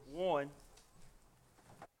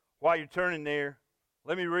While you're turning there,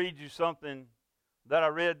 let me read you something that I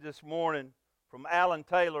read this morning from Alan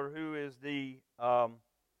Taylor, who is the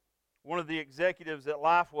one of the executives at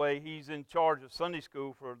Lifeway. He's in charge of Sunday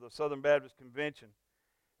school for the Southern Baptist Convention.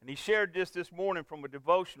 And he shared this morning from a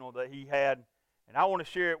devotional that he had, and I want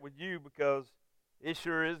to share it with you because it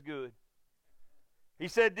sure is good. He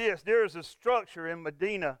said this: there is a structure in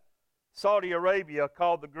Medina, Saudi Arabia,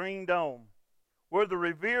 called the Green Dome, where the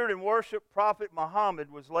revered and worshiped Prophet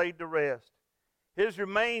Muhammad was laid to rest. His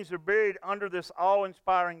remains are buried under this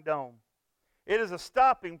awe-inspiring dome. It is a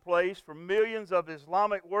stopping place for millions of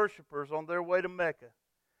Islamic worshipers on their way to Mecca.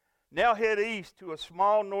 Now head east to a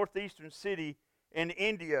small northeastern city in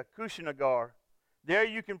India, Kushinagar. There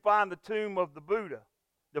you can find the tomb of the Buddha,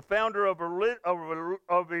 the founder of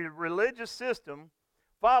a religious system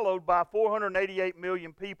followed by 488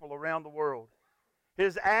 million people around the world.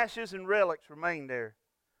 His ashes and relics remain there.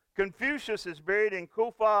 Confucius is buried in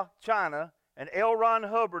Kufa, China, and L. Ron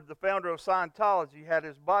Hubbard, the founder of Scientology, had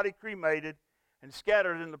his body cremated and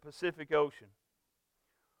scattered in the Pacific Ocean.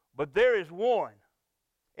 But there is one,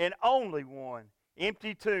 and only one,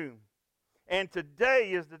 empty tomb. And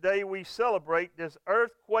today is the day we celebrate this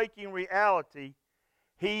earth-quaking reality.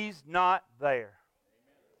 He's not there.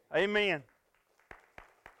 Amen.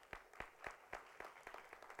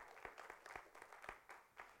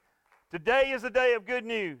 Today is a day of good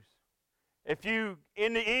news. If you,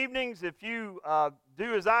 in the evenings, if you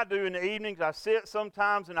do as I do in the evenings, I sit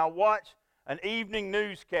sometimes and I watch an evening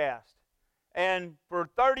newscast. And for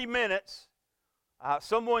 30 minutes,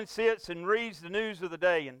 someone sits and reads the news of the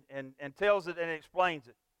day and tells it and explains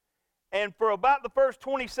it. And for about the first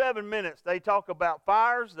 27 minutes, they talk about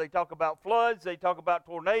fires, they talk about floods, they talk about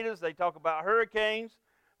tornadoes, they talk about hurricanes,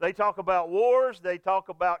 they talk about wars, they talk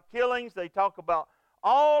about killings, they talk about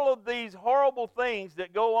all of these horrible things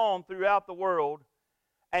that go on throughout the world.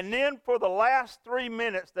 And then for the last 3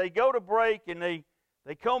 minutes, they go to break and they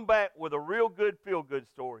come back with a real good feel-good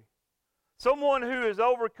story. Someone who has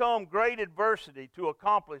overcome great adversity to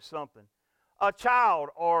accomplish something. A child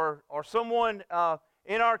or someone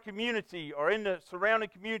in our community or in the surrounding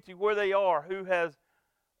community where they are who has,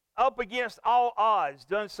 up against all odds,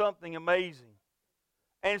 done something amazing.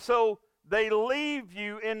 And so they leave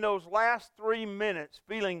you in those last 3 minutes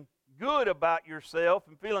feeling good about yourself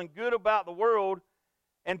and feeling good about the world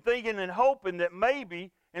and thinking and hoping that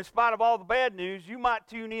maybe, in spite of all the bad news, you might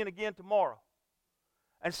tune in again tomorrow.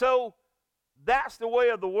 And so that's the way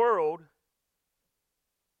of the world.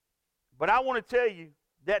 But I want to tell you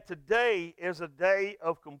that today is a day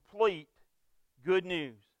of complete good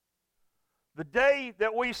news. The day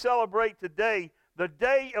that we celebrate today, the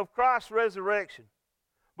day of Christ's resurrection.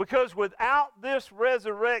 Because without this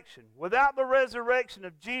resurrection, without the resurrection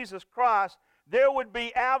of Jesus Christ, there would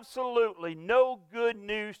be absolutely no good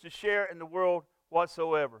news to share in the world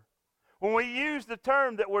whatsoever. When we use the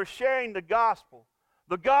term that we're sharing the gospel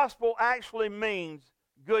actually means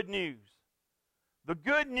good news. The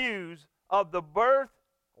good news of the birth,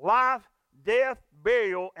 life, death,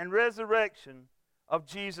 burial, and resurrection of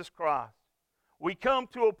Jesus Christ. We come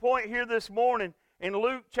to a point here this morning in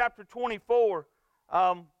Luke chapter 24.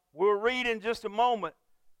 We'll read in just a moment.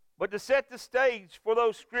 But to set the stage for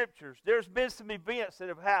those scriptures, there's been some events that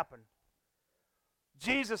have happened.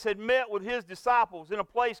 Jesus had met with his disciples in a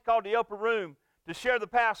place called the Upper Room to share the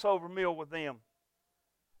Passover meal with them.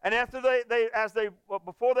 And after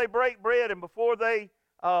before they break bread and before they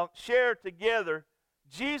share together,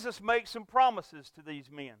 Jesus makes some promises to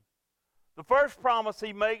these men. The first promise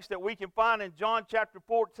he makes that we can find in John chapter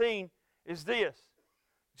 14 is this.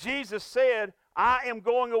 Jesus said, I am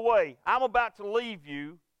going away. I'm about to leave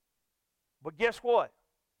you. But guess what?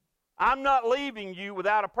 I'm not leaving you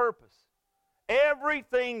without a purpose.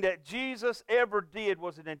 Everything that Jesus ever did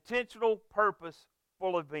was an intentional,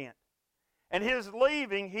 purposeful event. And his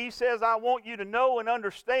leaving, he says, I want you to know and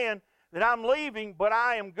understand that I'm leaving, but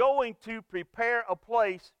I am going to prepare a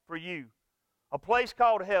place for you. A place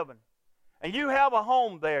called heaven. And you have a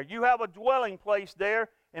home there. You have a dwelling place there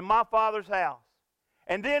in my Father's house.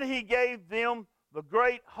 And then he gave them the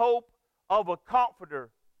great hope of a comforter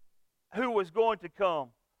who was going to come.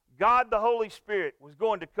 God the Holy Spirit was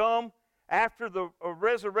going to come after the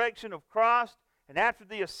resurrection of Christ and after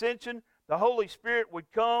the ascension. The Holy Spirit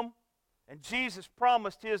would come, and Jesus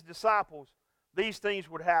promised his disciples these things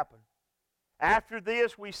would happen. After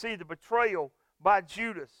this, we see the betrayal by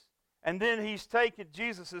Judas. And then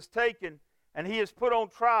Jesus is taken, and he is put on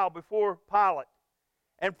trial before Pilate.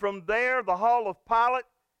 And from there, the hall of Pilate,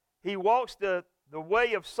 he walks the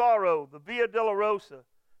way of sorrow, the Via Dolorosa,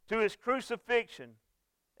 to his crucifixion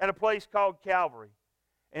at a place called Calvary.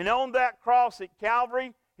 And on that cross at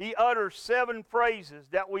Calvary, he utters 7 phrases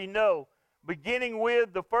that we know, beginning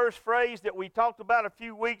with the first phrase that we talked about a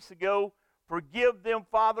few weeks ago, forgive them,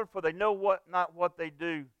 Father, for they know not what they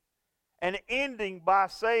do. And ending by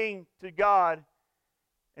saying to God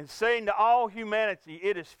and saying to all humanity,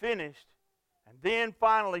 it is finished. And then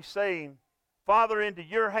finally saying, Father, into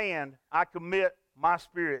your hand I commit my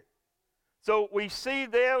spirit. So we see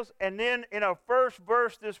those, and then in our first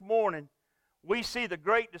verse this morning, we see the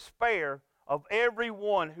great despair of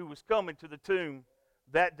everyone who was coming to the tomb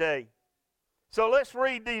that day. So let's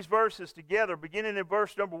read these verses together, beginning in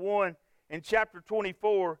verse number 1 in chapter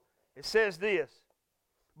 24. It says this,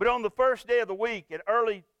 But on the first day of the week, at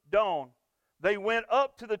early dawn, they went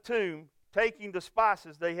up to the tomb, taking the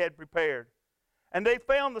spices they had prepared. And they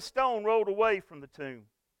found the stone rolled away from the tomb.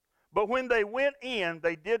 But when they went in,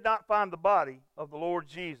 they did not find the body of the Lord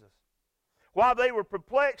Jesus. While they were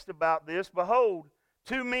perplexed about this, behold,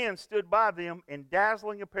 2 men stood by them in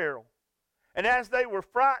dazzling apparel. And as they were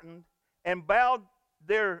frightened and bowed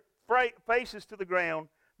their faces to the ground,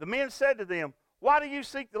 the men said to them, Why do you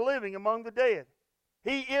seek the living among the dead?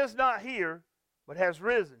 He is not here, but has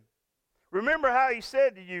risen. Remember how he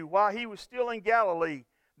said to you while he was still in Galilee,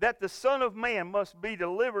 that the Son of Man must be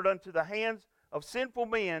delivered unto the hands of sinful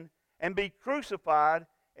men and be crucified,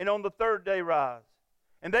 and on the 3rd day rise.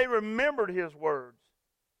 And they remembered his words.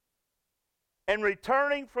 And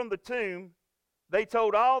returning from the tomb, they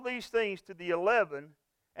told all these things to the 11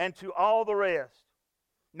 and to all the rest.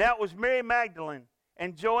 Now it was Mary Magdalene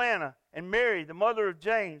and Joanna and Mary, the mother of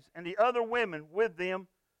James, and the other women with them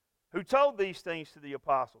who told these things to the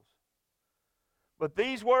apostles. But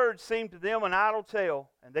these words seemed to them an idle tale,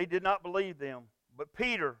 and they did not believe them. But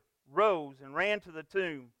Peter rose and ran to the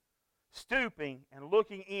tomb. Stooping and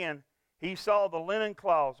looking in, he saw the linen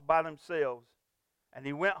cloths by themselves, and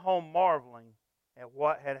he went home marveling at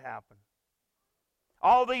what had happened.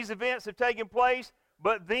 All these events have taken place,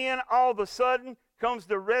 but then all of a sudden comes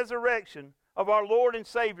the resurrection of our Lord and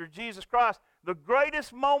Savior, Jesus Christ. The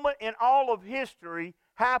greatest moment in all of history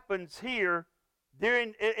happens here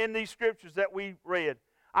in these scriptures that we read.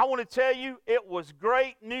 I want to tell you, it was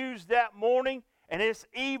great news that morning, and it's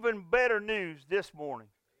even better news this morning.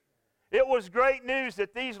 It was great news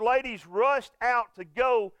that these ladies rushed out to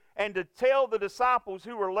go and to tell the disciples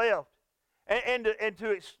who were left and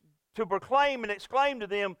to proclaim and exclaim to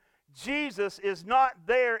them, Jesus is not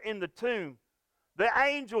there in the tomb. The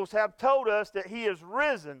angels have told us that he is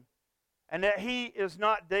risen and that he is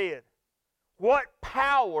not dead. What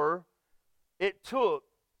power it took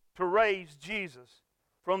to raise Jesus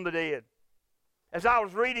from the dead. As I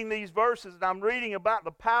was reading these verses and I'm reading about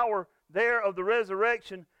the power there of the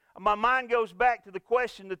resurrection, my mind goes back to the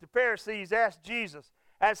question that the Pharisees asked Jesus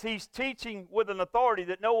as he's teaching with an authority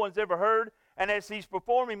that no one's ever heard, and as he's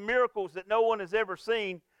performing miracles that no one has ever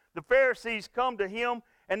seen. The Pharisees come to him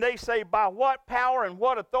and they say, by what power and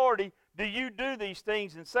what authority do you do these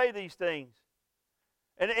things and say these things?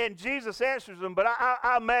 And Jesus answers them, but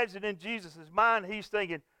I imagine in Jesus' mind he's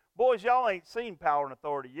thinking, boys, y'all ain't seen power and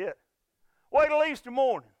authority yet. Wait till Easter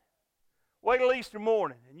morning. Wait till Easter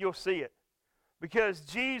morning and you'll see it. Because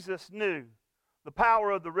Jesus knew the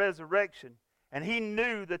power of the resurrection, and he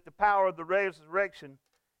knew that the power of the resurrection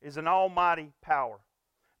is an almighty power.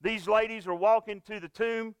 These ladies are walking to the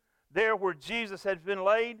tomb there where Jesus has been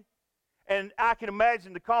laid, and I can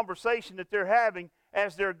imagine the conversation that they're having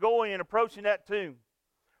as they're going and approaching that tomb.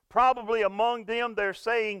 Probably among them they're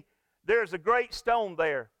saying, there's a great stone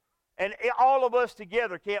there, and all of us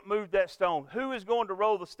together can't move that stone. Who is going to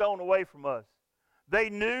roll the stone away from us? They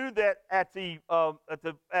knew that at the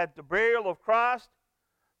burial of Christ,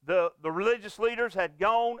 the religious leaders had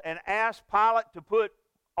gone and asked Pilate to put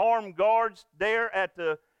armed guards there at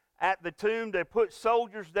the tomb. They put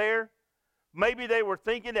soldiers there. Maybe they were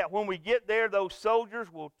thinking that when we get there, those soldiers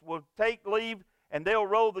will take leave and they'll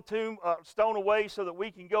roll the stone away so that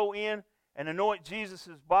we can go in and anoint Jesus'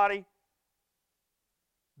 body.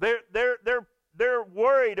 They're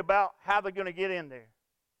worried about how they're going to get in there.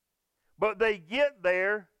 But they get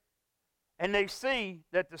there and they see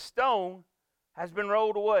that the stone has been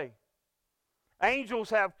rolled away.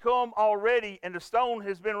 Angels have come already and the stone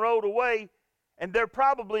has been rolled away, and they're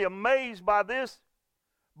probably amazed by this.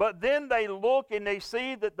 But then they look and they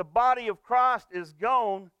see that the body of Christ is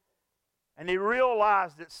gone, and they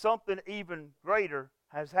realize that something even greater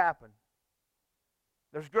has happened.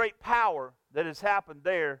 There's great power that has happened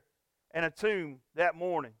there in a tomb that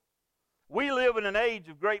morning. We live in an age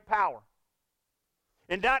of great power.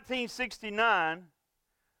 In 1969,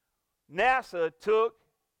 NASA took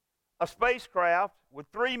a spacecraft with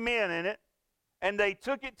 3 men in it, and they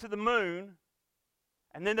took it to the moon,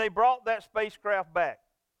 and then they brought that spacecraft back.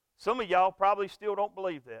 Some of y'all probably still don't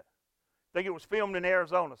believe that. Think it was filmed in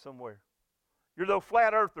Arizona somewhere. You're those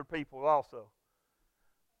flat earther people also.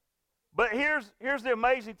 But here's the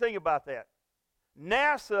amazing thing about that.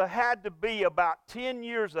 NASA had to be about 10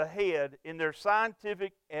 years ahead in their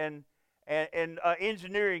scientific and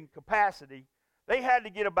engineering capacity. They had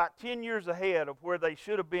to get about 10 years ahead of where they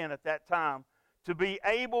should have been at that time to be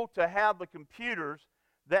able to have the computers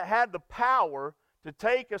that had the power to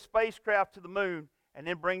take a spacecraft to the moon and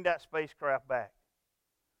then bring that spacecraft back.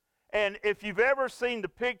 And if you've ever seen the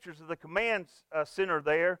pictures of the command center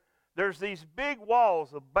there, there's these big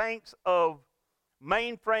walls of banks of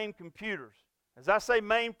mainframe computers. As I say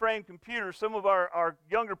mainframe computers, some of our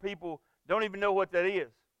younger people don't even know what that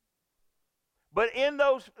is. But in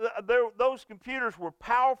those computers were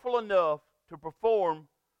powerful enough to perform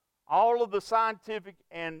all of the scientific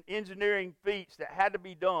and engineering feats that had to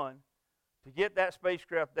be done to get that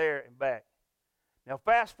spacecraft there and back. Now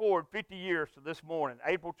fast forward 50 years to this morning,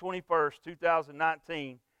 April 21st,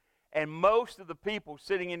 2019, and most of the people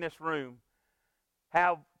sitting in this room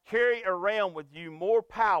have carried around with you more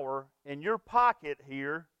power in your pocket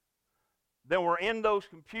here than were in those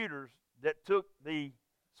computers that took the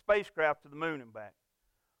spacecraft to the moon and back.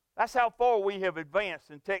 That's how far we have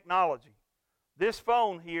advanced in technology. This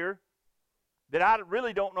phone here that I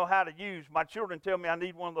really don't know how to use, my children tell me I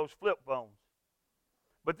need one of those flip phones.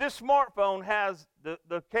 But this smartphone has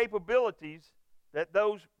the capabilities that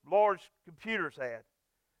those large computers had.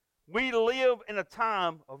 We live in a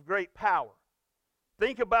time of great power.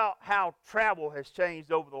 Think about how travel has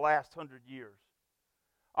changed over the last 100 years.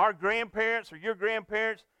 Our grandparents or your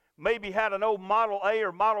grandparents maybe had an old Model A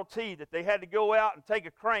or Model T that they had to go out and take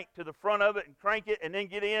a crank to the front of it and crank it and then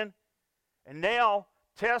get in. And now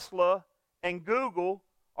Tesla and Google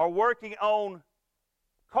are working on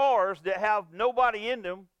cars that have nobody in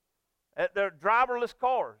them. They're driverless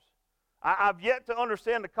cars. I've yet to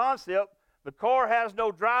understand the concept. The car has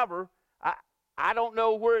no driver. I don't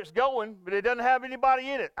know where it's going, but it doesn't have anybody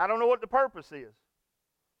in it. I don't know what the purpose is.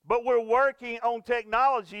 But we're working on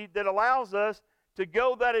technology that allows us to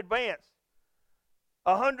go that advanced.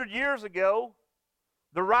 100 years ago,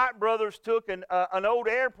 the Wright brothers took an old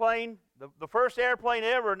airplane, the first airplane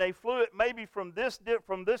ever, and they flew it maybe from this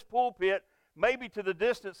pulpit, maybe to the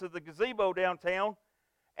distance of the gazebo downtown,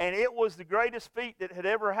 and it was the greatest feat that had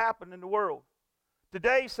ever happened in the world.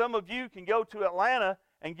 Today, some of you can go to Atlanta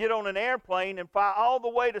and get on an airplane and fly all the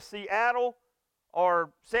way to Seattle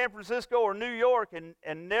or San Francisco or New York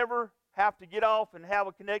and never have to get off and have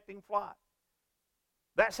a connecting flight.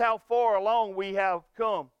 That's how far along we have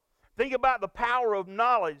come. Think about the power of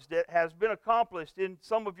knowledge that has been accomplished in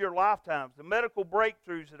some of your lifetimes, the medical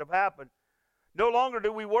breakthroughs that have happened. No longer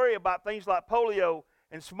do we worry about things like polio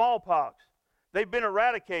and smallpox. They've been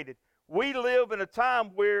eradicated. We live in a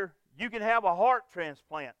time where you can have a heart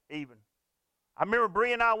transplant even. I remember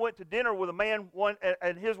Bree and I went to dinner with a man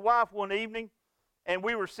and his wife one evening, and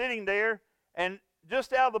we were sitting there, and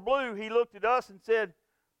just out of the blue, he looked at us and said,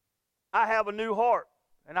 "I have a new heart."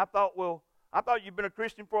 And I thought, well, I thought you've been a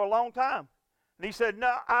Christian for a long time. And he said,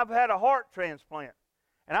 "No, I've had a heart transplant.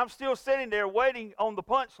 And I'm still sitting there waiting on the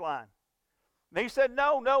punchline." And he said,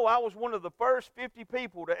 no, I was one of the first 50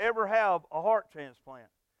 people to ever have a heart transplant.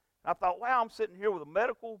 And I thought, wow, I'm sitting here with a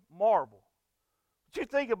medical marvel. But you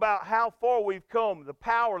think about how far we've come, the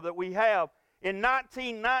power that we have. In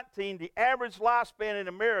 1919, the average lifespan in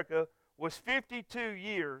America was 52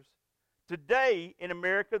 years. Today in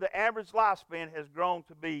America, the average lifespan has grown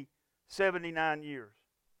to be 79 years.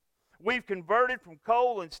 We've converted from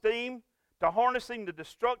coal and steam to harnessing the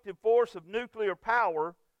destructive force of nuclear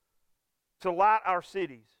power to light our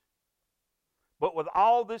cities. But with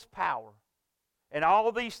all this power and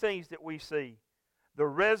all these things that we see, the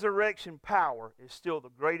resurrection power is still the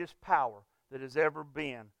greatest power that has ever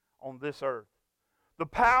been on this earth. The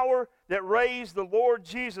power that raised the Lord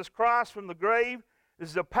Jesus Christ from the grave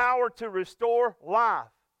is the power to restore life.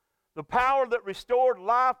 The power that restored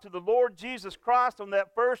life to the Lord Jesus Christ on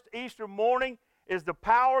that first Easter morning is the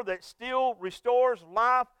power that still restores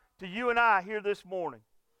life to you and I here this morning.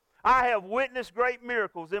 I have witnessed great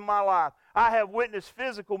miracles in my life. I have witnessed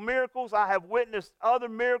physical miracles. I have witnessed other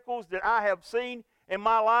miracles that I have seen in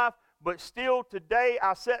my life. But still today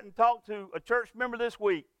I sat and talked to a church member this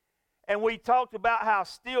week. And we talked about how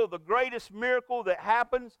still the greatest miracle that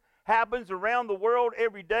happens around the world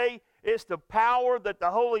every day. It's the power that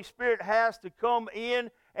the Holy Spirit has to come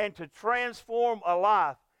in and to transform a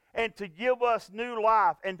life and to give us new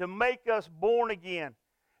life and to make us born again.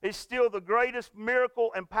 It's still the greatest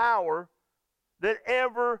miracle and power that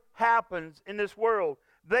ever happens in this world.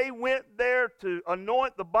 They went there to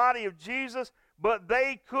anoint the body of Jesus, but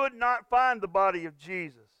they could not find the body of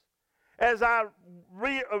Jesus. As I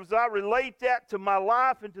relate that to my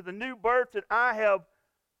life and to the new birth that I have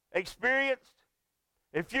experienced,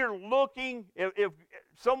 if you're looking, if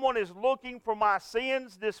someone is looking for my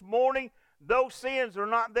sins this morning, those sins are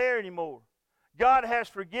not there anymore. God has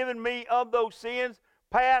forgiven me of those sins,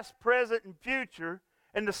 past, present, and future.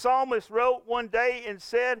 And the psalmist wrote one day and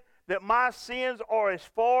said that my sins are as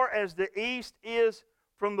far as the east is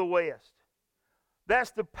from the west.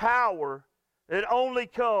 That's the power that only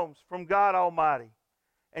comes from God Almighty.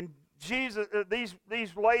 And Jesus, these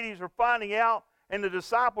ladies are finding out, and the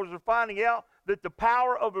disciples are finding out, that the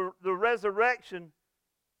power of the resurrection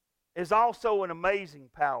is also an amazing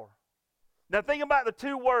power. Now think about the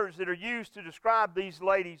two words that are used to describe these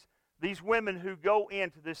ladies, these women who go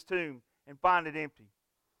into this tomb and find it empty.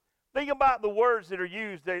 Think about the words that are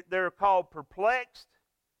used. They're called perplexed,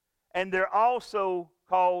 and they're also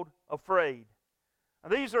called afraid. Now,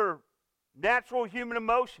 these are natural human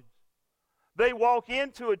emotions. They walk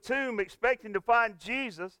into a tomb expecting to find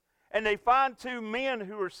Jesus, and they find two men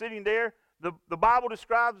who are sitting there. The Bible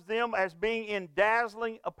describes them as being in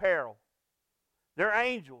dazzling apparel. They're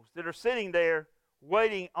angels that are sitting there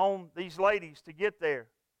waiting on these ladies to get there.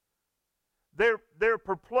 They're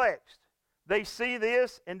perplexed. They see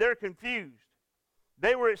this and they're confused.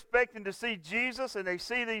 They were expecting to see Jesus, and they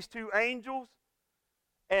see these two angels,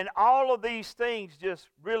 and all of these things just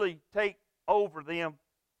really take over them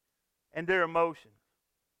and their emotions.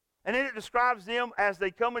 And then it describes them as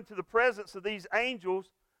they come into the presence of these angels,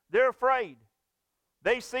 they're afraid.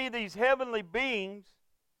 They see these heavenly beings,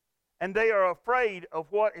 and they are afraid of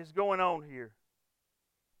what is going on here.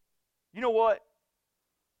 You know what?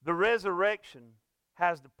 The resurrection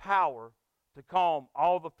has the power to calm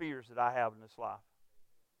all the fears that I have in this life.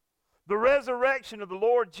 The resurrection of the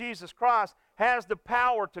Lord Jesus Christ has the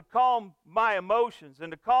power to calm my emotions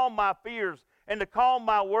and to calm my fears and to calm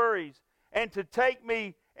my worries and to take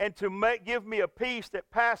me and to give me a peace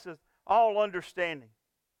that passeth all understanding.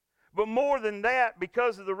 But more than that,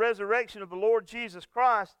 because of the resurrection of the Lord Jesus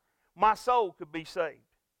Christ, my soul could be saved.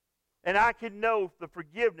 And I could know the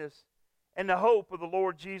forgiveness and the hope of the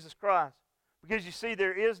Lord Jesus Christ. Because you see,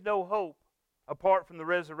 there is no hope apart from the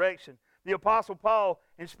resurrection. The Apostle Paul,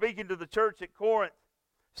 in speaking to the church at Corinth,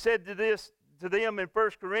 said to them in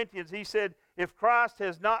 1 Corinthians, he said, if Christ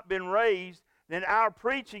has not been raised, then our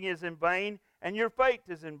preaching is in vain and your faith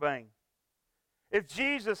is in vain. If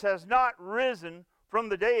Jesus has not risen from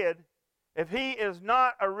the dead, if he is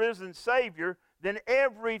not a risen Savior, then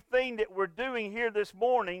everything that we're doing here this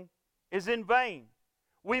morning is in vain.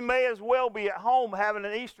 We may as well be at home having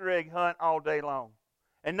an Easter egg hunt all day long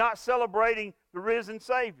and not celebrating the risen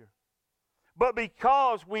Savior. But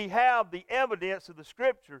because we have the evidence of the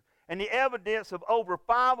Scripture and the evidence of over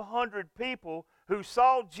 500 people who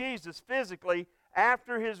saw Jesus physically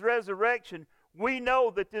after his resurrection, we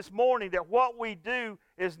know that this morning that what we do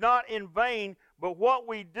is not in vain, but what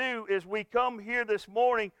we do is we come here this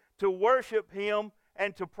morning to worship him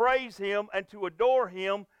and to praise him and to adore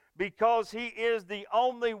him, because he is the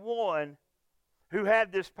only one who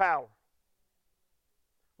had this power.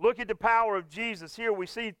 Look at the power of Jesus here. We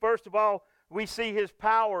see, first of all, we see his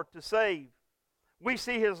power to save. We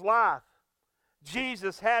see his life.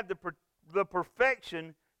 Jesus had the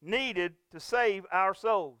perfection needed to save our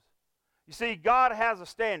souls. You see, God has a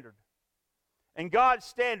standard, and God's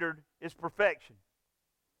standard is perfection.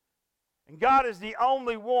 And God is the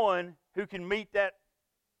only one who can meet that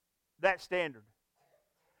standard.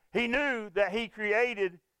 He knew that he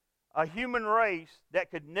created a human race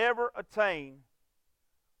that could never attain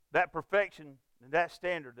that perfection and that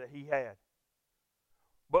standard that he had.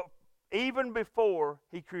 But even before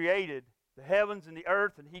he created the heavens and the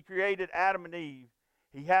earth and he created Adam and Eve,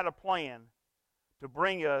 he had a plan to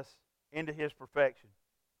bring us into his perfection.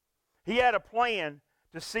 He had a plan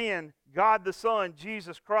to send God the Son,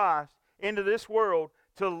 Jesus Christ, into this world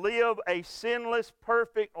to live a sinless,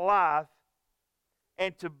 perfect life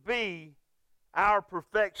and to be our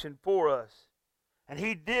perfection for us. And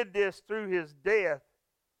he did this through his death.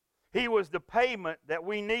 He was the payment that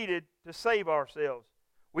we needed to save ourselves.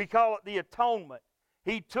 We call it the atonement.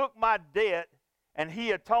 He took my debt and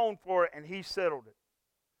he atoned for it and he settled it.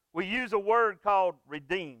 We use a word called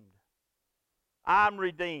redeemed. I'm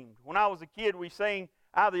redeemed. When I was a kid, we sang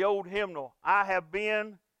out of the old hymnal, I have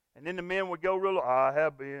been, and then the men would go real, I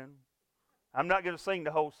have been. I'm not going to sing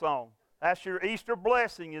the whole song. That's your Easter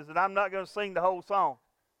blessing, is that I'm not going to sing the whole song.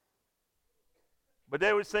 But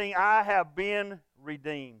they would sing, I have been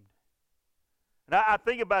redeemed. And I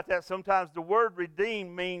think about that sometimes. The word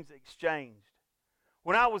redeemed means exchanged.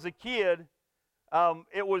 When I was a kid,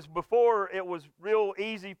 it was before it was real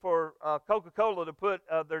easy for Coca-Cola to put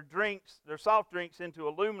their soft drinks into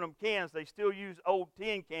aluminum cans. They still use old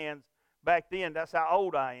tin cans back then. That's how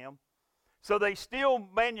old I am. So they still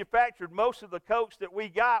manufactured most of the Cokes that we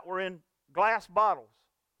got were in glass bottles.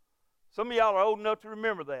 Some of y'all are old enough to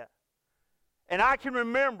remember that. And I can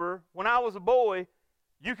remember when I was a boy,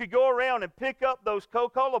 you could go around and pick up those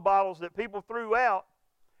Coca-Cola bottles that people threw out.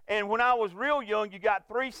 And when I was real young, you got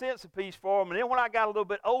 3 cents a piece for them. And then when I got a little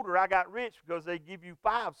bit older, I got rich because they give you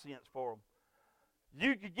 5 cents for them.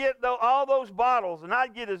 You could get all those bottles, and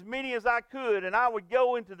I'd get as many as I could, and I would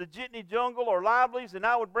go into the Jitney Jungle or Lively's, and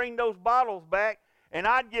I would bring those bottles back, and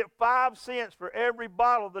I'd get 5 cents for every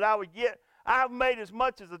bottle that I would get. I've made as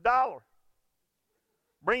much as $1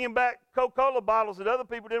 bringing back Coca-Cola bottles that other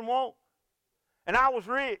people didn't want. And I was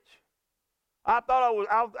rich. I thought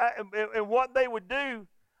and what they would do,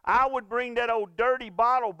 I would bring that old dirty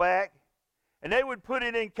bottle back, and they would put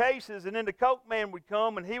it in cases, and then the Coke man would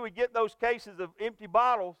come, and he would get those cases of empty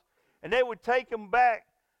bottles, and they would take them back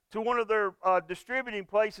to one of their distributing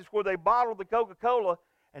places where they bottled the Coca-Cola,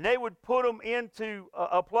 and they would put them into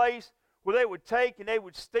a place where they would take and they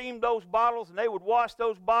would steam those bottles, and they would wash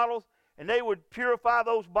those bottles, and they would purify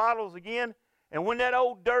those bottles again. And when that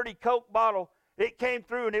old dirty Coke bottle, it came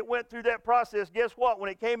through and it went through that process, guess what? When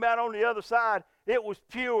it came out on the other side, it was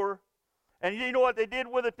pure. And you know what they did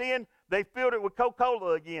with it then? They filled it with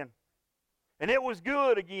Coca-Cola again. And it was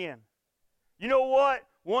good again. You know what?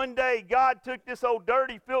 One day God took this old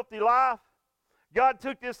dirty, filthy life. God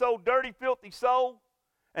took this old dirty, filthy soul.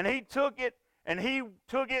 And He took it, and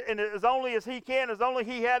as only as He can, as only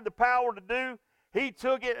He had the power to do, He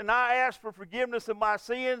took it, and I asked for forgiveness of my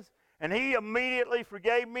sins, and He immediately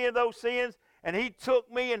forgave me of those sins, and He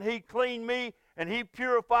took me, and He cleaned me, and He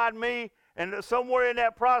purified me, and somewhere in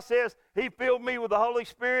that process, He filled me with the Holy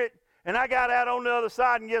Spirit, and I got out on the other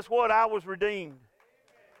side, and guess what? I was redeemed.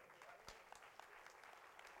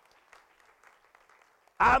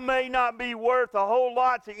 I may not be worth a whole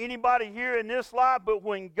lot to anybody here in this life, but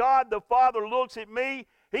when God the Father looks at me,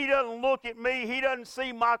 He doesn't look at me. He doesn't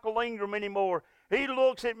see Michael Ingram anymore. He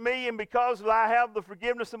looks at me, and because I have the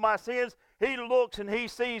forgiveness of my sins, He looks and He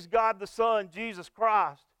sees God the Son, Jesus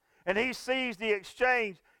Christ. And He sees the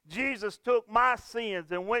exchange. Jesus took my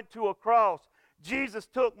sins and went to a cross. Jesus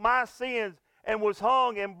took my sins and was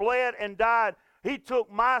hung and bled and died. He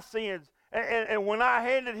took my sins. And when I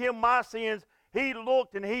handed Him my sins, He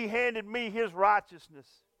looked and He handed me His righteousness.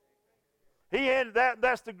 He handed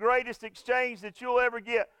that's the greatest exchange that you'll ever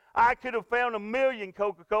get. I could have found 1,000,000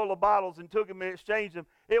 Coca-Cola bottles and took them and exchanged them.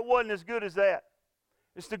 It wasn't as good as that.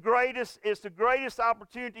 It's the greatest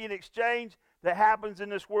opportunity in exchange that happens in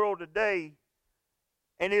this world today.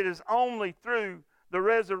 And it is only through the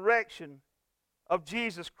resurrection of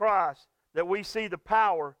Jesus Christ that we see the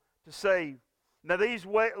power to save. Now these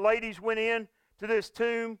ladies went in to this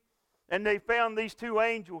tomb, and they found these 2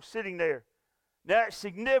 angels sitting there. Now it's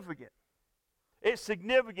significant. It's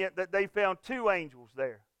significant that they found 2 angels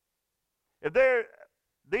there.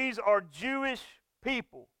 These are Jewish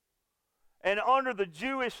people, and under the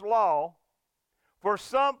Jewish law, for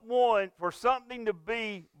something to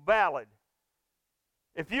be valid,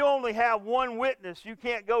 if you only have 1 witness, you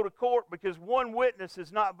can't go to court because 1 witness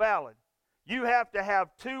is not valid. You have to have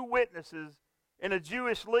 2 witnesses in a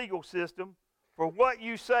Jewish legal system for what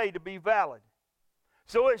you say to be valid.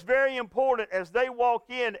 So it's very important as they walk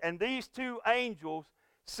in and these 2 angels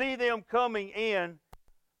see them coming in,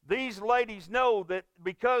 these ladies know that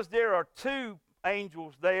because there are 2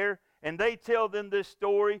 angels there and they tell them this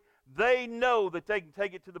story, they know that they can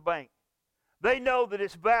take it to the bank. They know that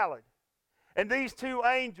it's valid. And these 2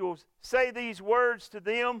 angels say these words to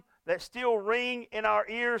them that still ring in our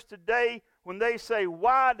ears today when they say,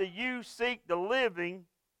 "Why do you seek the living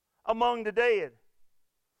among the dead?"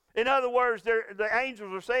 In other words, the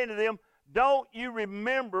angels are saying to them, don't you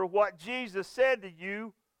remember what Jesus said to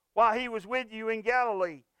you while He was with you in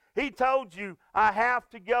Galilee? He told you, I have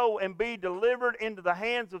to go and be delivered into the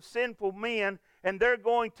hands of sinful men, and they're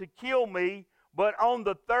going to kill me, but on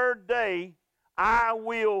the 3rd day, I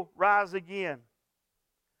will rise again.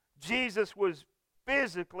 Jesus was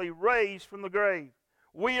physically raised from the grave.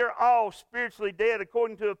 We are all spiritually dead.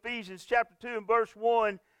 According to Ephesians chapter 2 and verse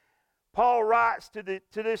 1, Paul writes to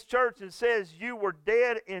this church and says, you were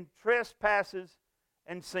dead in trespasses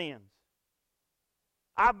and sins.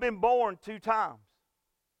 I've been born 2 times.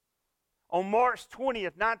 On March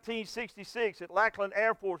 20th, 1966, at Lackland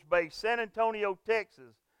Air Force Base, San Antonio,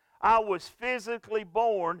 Texas, I was physically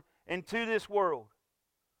born into this world.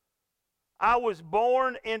 I was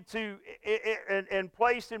born into and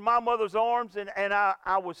placed in my mother's arms, and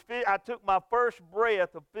I took my first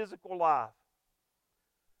breath of physical life.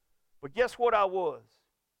 But guess what I was?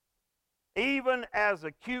 Even as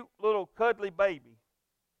a cute little cuddly baby,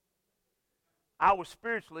 I was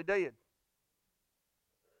spiritually dead.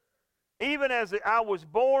 Even as I was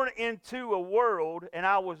born into a world, and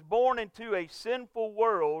I was born into a sinful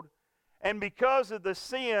world, and because of the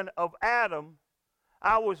sin of Adam,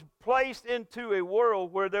 I was placed into a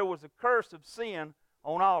world where there was a curse of sin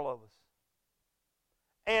on all of us.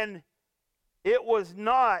 And it was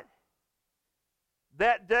not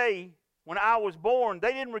that day when I was born,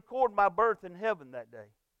 they didn't record my birth in heaven that day.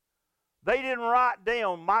 They didn't write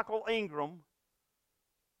down Michael Ingram,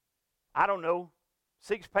 I don't know,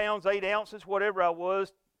 6 pounds, 8 ounces, whatever I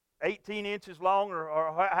was, 18 inches long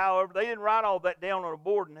or however. They didn't write all that down on a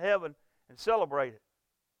board in heaven and celebrate it.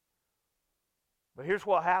 But here's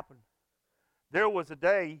what happened. There was a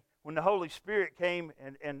day when the Holy Spirit came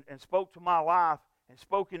and spoke to my life and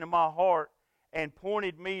spoke into my heart and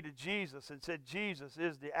pointed me to Jesus and said, Jesus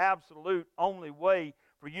is the absolute only way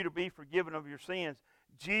for you to be forgiven of your sins.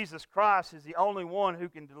 Jesus Christ is the only one who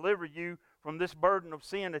can deliver you from this burden of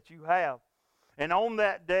sin that you have. And on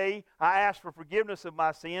that day, I asked for forgiveness of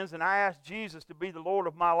my sins, and I asked Jesus to be the Lord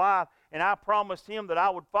of my life, and I promised Him that I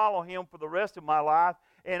would follow Him for the rest of my life.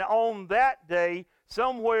 And on that day,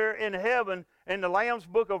 somewhere in heaven, in the Lamb's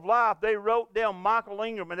Book of Life, they wrote down Michael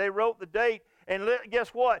Ingram, and they wrote the date, and guess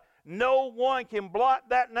what? No one can blot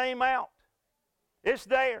that name out. It's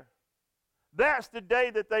there. That's the day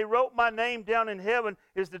that they wrote my name down in heaven,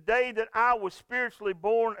 is the day that I was spiritually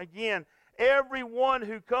born again. Everyone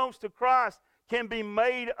who comes to Christ can be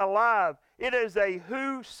made alive. It is a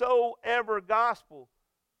whosoever gospel.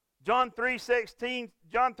 John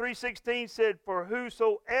 3:16 said, for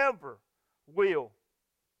whosoever will.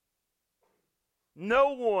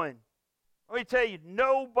 No one, let me tell you,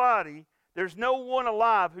 nobody, there's no one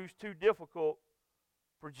alive who's too difficult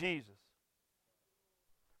for Jesus.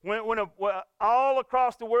 When all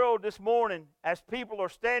across the world this morning, as people are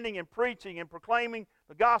standing and preaching and proclaiming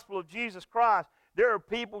the gospel of Jesus Christ, there are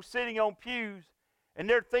people sitting on pews and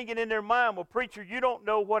they're thinking in their mind, well, preacher, you don't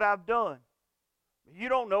know what I've done. You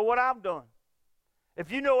don't know what I've done.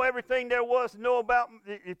 If you know everything there was to know about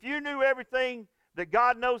me, if you knew everything that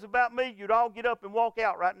God knows about me, you'd all get up and walk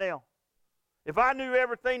out right now. If I knew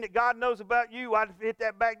everything that God knows about you, I'd hit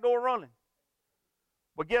that back door running.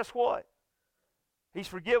 But guess what? He's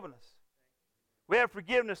forgiven us. We have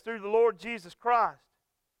forgiveness through the Lord Jesus Christ.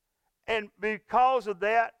 And because of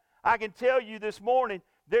that, I can tell you this morning,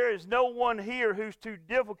 there is no one here who's too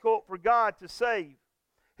difficult for God to save.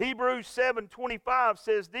 Hebrews 7:25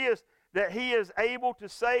 says this, that He is able to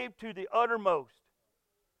save to the uttermost.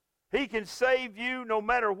 He can save you no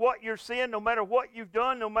matter what your sin, no matter what you've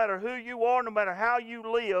done, no matter who you are, no matter how you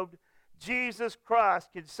lived. Jesus Christ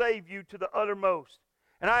can save you to the uttermost.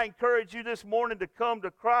 And I encourage you this morning to come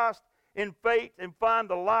to Christ in faith and find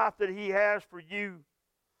the life that He has for you,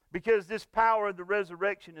 because this power of the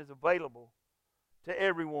resurrection is available to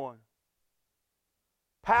everyone.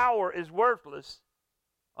 Power is worthless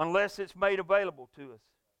unless it's made available to us.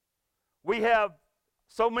 We have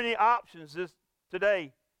so many options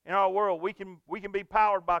today in our world. We can be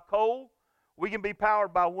powered by coal. We can be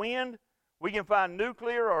powered by wind. We can find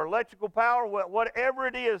nuclear or electrical power, whatever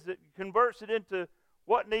it is that converts it into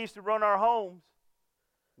what needs to run our homes.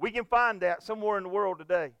 We can find that somewhere in the world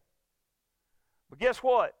today. But guess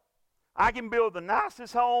what? I can build the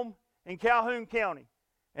nicest home in Calhoun County,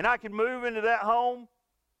 and I can move into that home,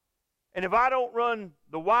 and if I don't run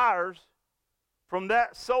the wires from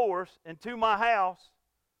that source into my house,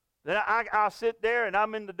 then I'll sit there and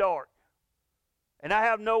I'm in the dark. And I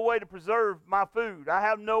have no way to preserve my food. I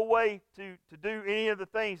have no way to do any of the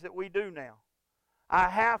things that we do now. I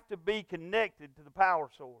have to be connected to the power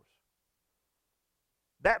source.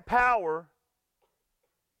 That power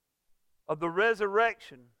of the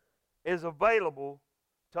resurrection is available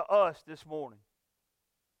to us this morning.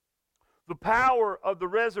 The power of the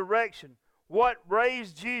resurrection, what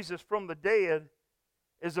raised Jesus from the dead,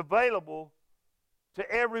 is available to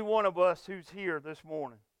every one of us who's here this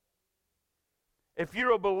morning. If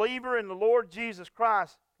you're a believer in the Lord Jesus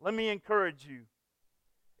Christ, let me encourage you.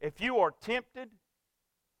 If you are tempted,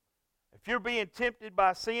 if you're being tempted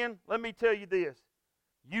by sin, let me tell you this.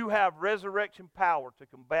 You have resurrection power to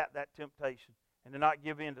combat that temptation and to not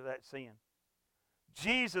give in to that sin.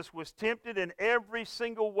 Jesus was tempted in every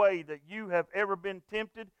single way that you have ever been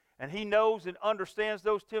tempted, and He knows and understands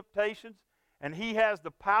those temptations, and He has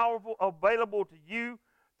the power available to you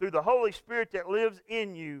through the Holy Spirit that lives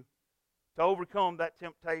in you to overcome that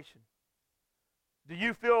temptation. Do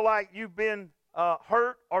you feel like you've been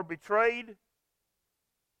hurt or betrayed?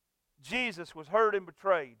 Jesus was hurt and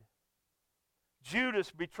betrayed. Judas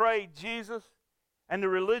betrayed Jesus, and the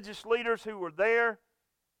religious leaders who were there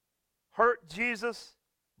hurt Jesus,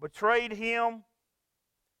 betrayed him.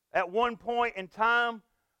 At one point in time,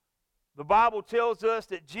 the Bible tells us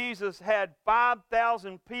that Jesus had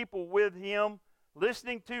 5,000 people with him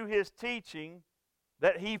listening to his teaching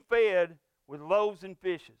that he fed with loaves and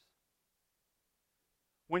fishes.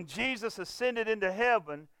 When Jesus ascended into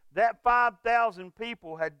heaven, that 5,000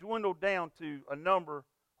 people had dwindled down to a number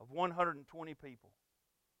of 120 people.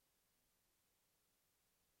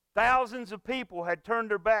 Thousands of people had turned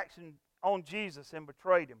their backs on Jesus and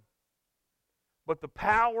betrayed him. But the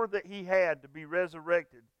power that he had to be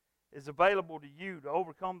resurrected is available to you to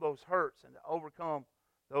overcome those hurts and to overcome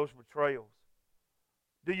those betrayals.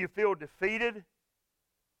 Do you feel defeated?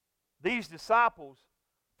 These disciples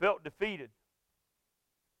felt defeated.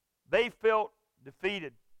 They felt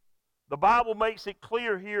defeated. The Bible makes it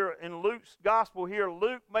clear here in Luke's gospel here.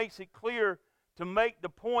 Luke makes it clear to make the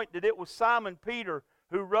point that it was Simon Peter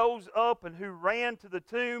who rose up and who ran to the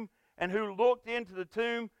tomb and who looked into the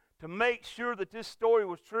tomb to make sure that this story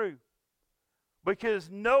was true. Because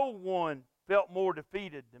no one felt more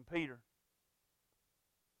defeated than Peter.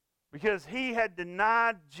 Because he had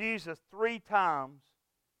denied Jesus 3 times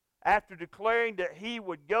after declaring that he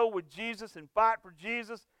would go with Jesus and fight for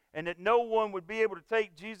Jesus and that no one would be able to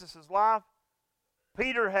take Jesus' life.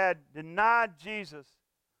 Peter had denied Jesus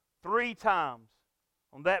 3 times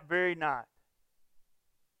on that very night.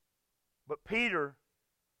 But Peter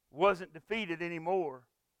wasn't defeated anymore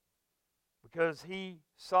because he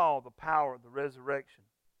saw the power of the resurrection.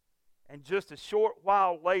 And just a short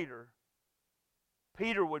while later,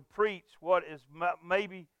 Peter would preach what is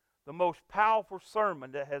maybe the most powerful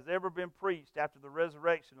sermon that has ever been preached after the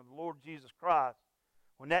resurrection of the Lord Jesus Christ,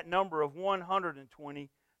 when that number of 120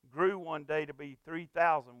 grew one day to be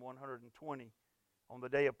 3,120 on the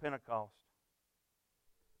day of Pentecost.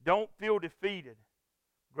 Don't feel defeated.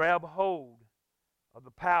 Grab hold of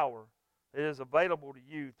the power that is available to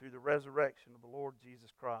you through the resurrection of the Lord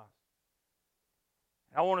Jesus Christ.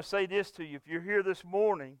 And I want to say this to you. If you're here this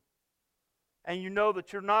morning and you know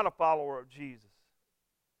that you're not a follower of Jesus,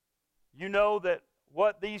 you know that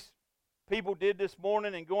what these people did this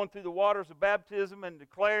morning and going through the waters of baptism and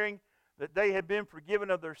declaring that they had been forgiven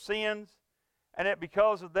of their sins, and that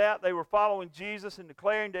because of that they were following Jesus and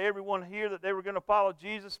declaring to everyone here that they were going to follow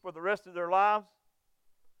Jesus for the rest of their lives.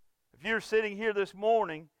 If you're sitting here this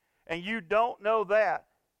morning and you don't know that,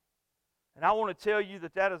 and I want to tell you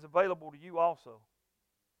that that is available to you also.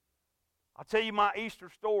 I'll tell you my Easter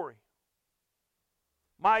story.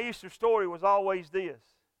 My Easter story was always this.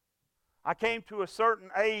 I came to a certain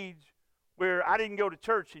age where I didn't go to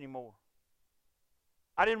church anymore.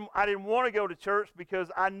 I didn't want to go to church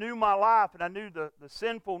because I knew my life and I knew the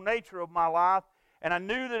sinful nature of my life, and I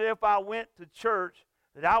knew that if I went to church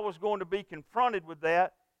that I was going to be confronted with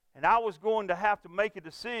that, and I was going to have to make a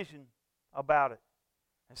decision about it.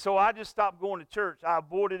 And so I just stopped going to church. I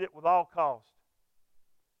avoided it with all cost.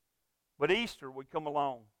 But Easter would come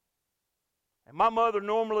along. And my mother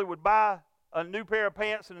normally would buy a new pair of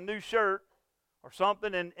pants and a new shirt or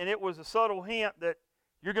something, and it was a subtle hint that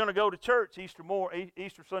you're going to go to church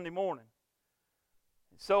Easter Sunday morning.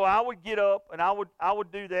 And so I would get up and I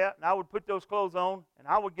would do that, and I would put those clothes on, and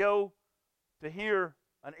I would go to hear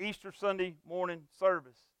an Easter Sunday morning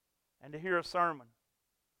service and to hear a sermon.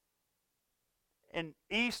 And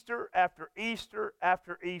Easter after Easter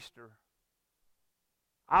after Easter,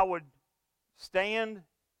 I would stand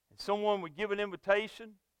and someone would give an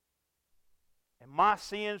invitation, and my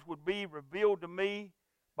sins would be revealed to me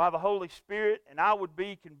by the Holy Spirit, and I would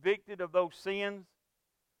be convicted of those sins,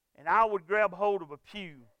 and I would grab hold of a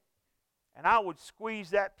pew, and I would squeeze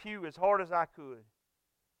that pew as hard as I could.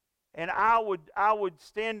 And I would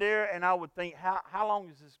stand there and I would think, how long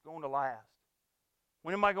is this going to last?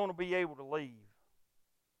 When am I going to be able to leave?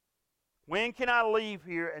 When can I leave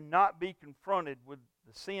here and not be confronted with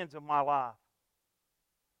the sins of my life?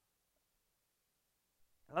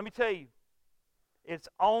 And let me tell you, it's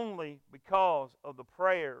only because of the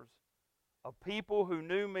prayers of people who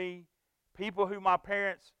knew me, people who my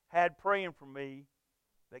parents had praying for me,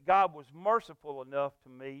 that God was merciful enough to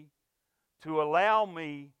me to allow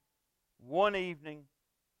me one evening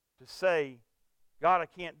to say, God, I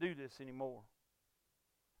can't do this anymore.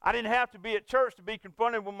 I didn't have to be at church to be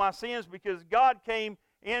confronted with my sins, because God came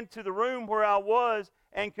into the room where I was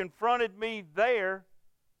and confronted me there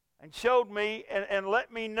and showed me and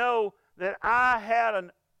let me know that I had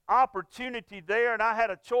an opportunity there and I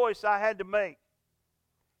had a choice I had to make.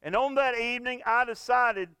 And on that evening, I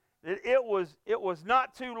decided that it was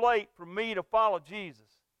not too late for me to follow Jesus.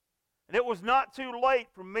 And it was not too late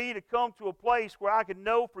for me to come to a place where I could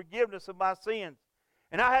know forgiveness of my sins.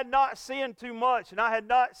 And I had not sinned too much, and I had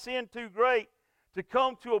not sinned too great to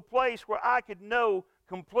come to a place where I could know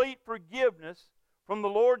complete forgiveness from the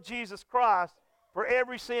Lord Jesus Christ for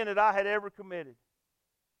every sin that I had ever committed.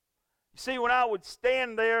 You see, when I would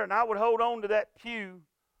stand there and I would hold on to that pew,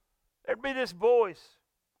 there'd be this voice.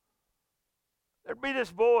 There'd be this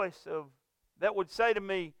voice that would say to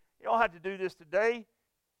me, you don't have to do this today.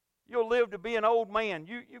 You'll live to be an old man.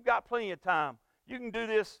 You've got plenty of time. You can do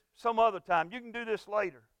this some other time. You can do this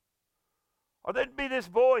later. Or there'd be this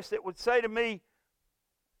voice that would say to me,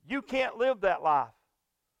 you can't live that life.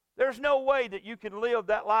 There's no way that you can live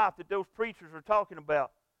that life that those preachers are talking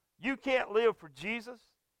about. You can't live for Jesus.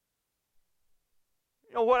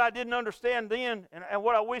 You know what I didn't understand then, and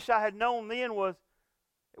what I wish I had known then was,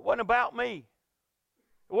 it wasn't about me.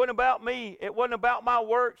 It wasn't about me. It wasn't about my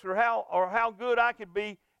works or how good I could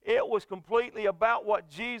be. It was completely about what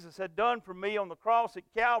Jesus had done for me on the cross at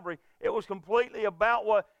Calvary. It was completely about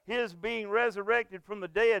what His being resurrected from the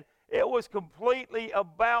dead. It was completely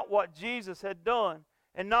about what Jesus had done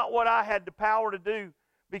and not what I had the power to do,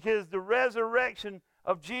 because the resurrection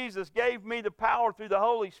of Jesus gave me the power through the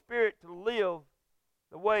Holy Spirit to live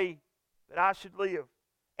the way that I should live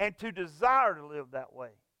and to desire to live that way.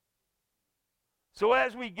 So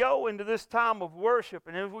as we go into this time of worship,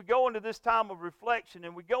 and as we go into this time of reflection,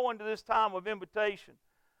 and we go into this time of invitation,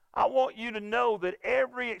 I want you to know that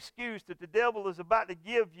every excuse that the devil is about to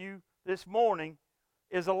give you this morning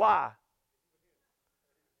is a lie.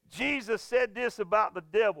 Jesus said this about the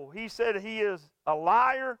devil. He said he is a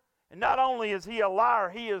liar, and not only is he a liar,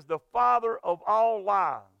 he is the father of all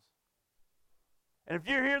lies. And if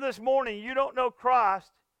you're here this morning and you don't know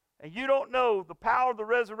Christ, and you don't know the power of the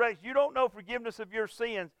resurrection, you don't know forgiveness of your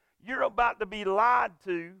sins, you're about to be lied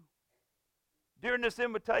to during this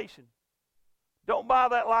invitation. Don't buy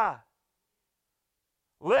that lie.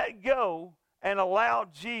 Let go and allow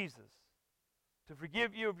Jesus to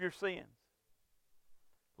forgive you of your sins.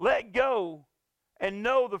 Let go and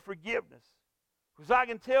know the forgiveness. Because I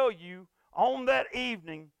can tell you, on that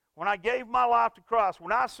evening, when I gave my life to Christ,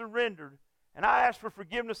 when I surrendered and I asked for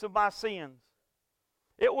forgiveness of my sins,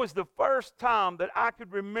 it was the first time that I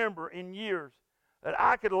could remember in years that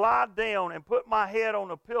I could lie down and put my head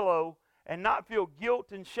on a pillow and not feel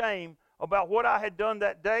guilt and shame about what I had done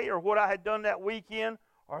that day or what I had done that weekend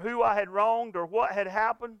or who I had wronged or what had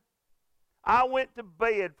happened. I went to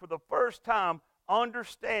bed for the first time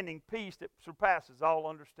understanding peace that surpasses all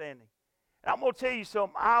understanding. And I'm going to tell you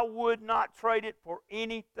something, I would not trade it for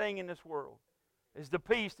anything in this world. It's the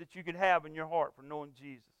peace that you can have in your heart for knowing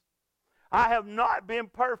Jesus. I have not been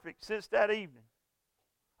perfect since that evening.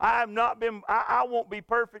 I won't be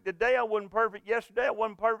perfect today. I wasn't perfect yesterday. I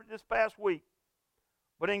wasn't perfect this past week.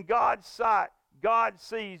 But in God's sight, God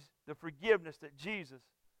sees the forgiveness that Jesus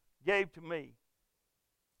gave to me.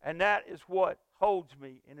 And that is what holds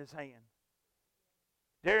me in His hand.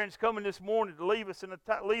 Darren's coming this morning to lead us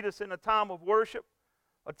in a time of worship,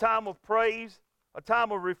 a time of praise, a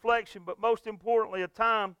time of reflection, but most importantly, a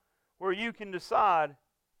time where you can decide,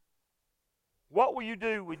 what will you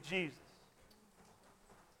do with Jesus?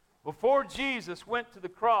 Before Jesus went to the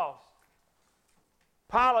cross,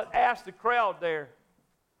 Pilate asked the crowd there,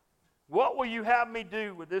 what will you have me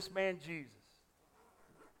do with this man Jesus?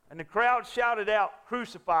 And the crowd shouted out,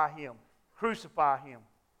 crucify him, crucify him.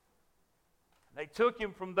 And they took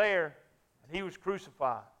him from there, and he was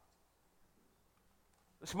crucified.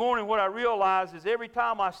 This morning what I realized is every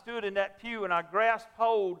time I stood in that pew and I grasped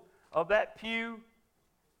hold of that pew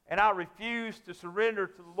and I refused to surrender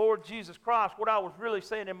to the Lord Jesus Christ, what I was really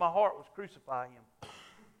saying in my heart was crucify him.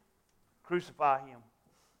 Crucify him.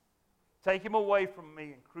 Take him away from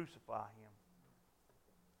me and crucify him.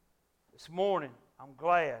 This morning, I'm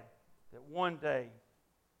glad that one day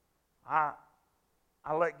I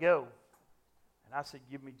let go and I said,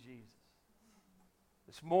 give me Jesus.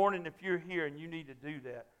 This morning, if you're here and you need to do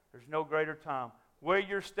that, there's no greater time. Where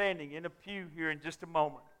you're standing in a pew here in just a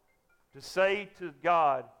moment, to say to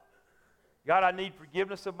God, God, I need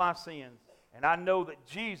forgiveness of my sins. And I know that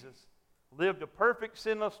Jesus lived a perfect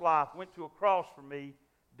sinless life, went to a cross for me,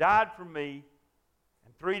 died for me,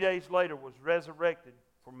 and 3 days later was resurrected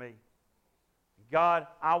for me. God,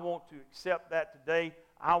 I want to accept that today.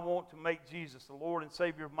 I want to make Jesus the Lord and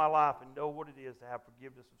Savior of my life and know what it is to have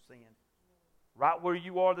forgiveness of sin. Right where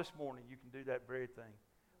you are this morning, you can do that very thing.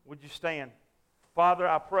 Would you stand? Father,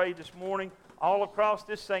 I pray this morning all across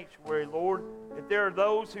this sanctuary, Lord, if there are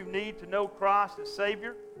those who need to know Christ as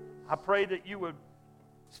Savior, I pray that you would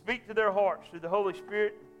Speak to their hearts through the Holy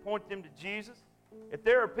Spirit and point them to Jesus. If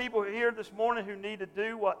there are people here this morning who need to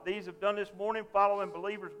do what these have done this morning, following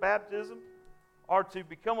believers' baptism, or to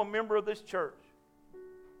become a member of this church,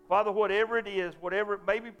 Father, whatever it is,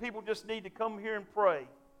 maybe people just need to come here and pray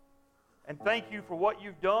and thank you for what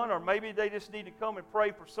you've done, or maybe they just need to come and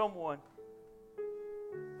pray for someone.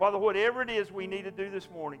 Father, whatever it is we need to do this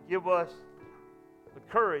morning, give us the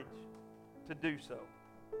courage to do so.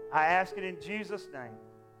 I ask it in Jesus' name.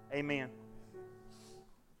 Amen.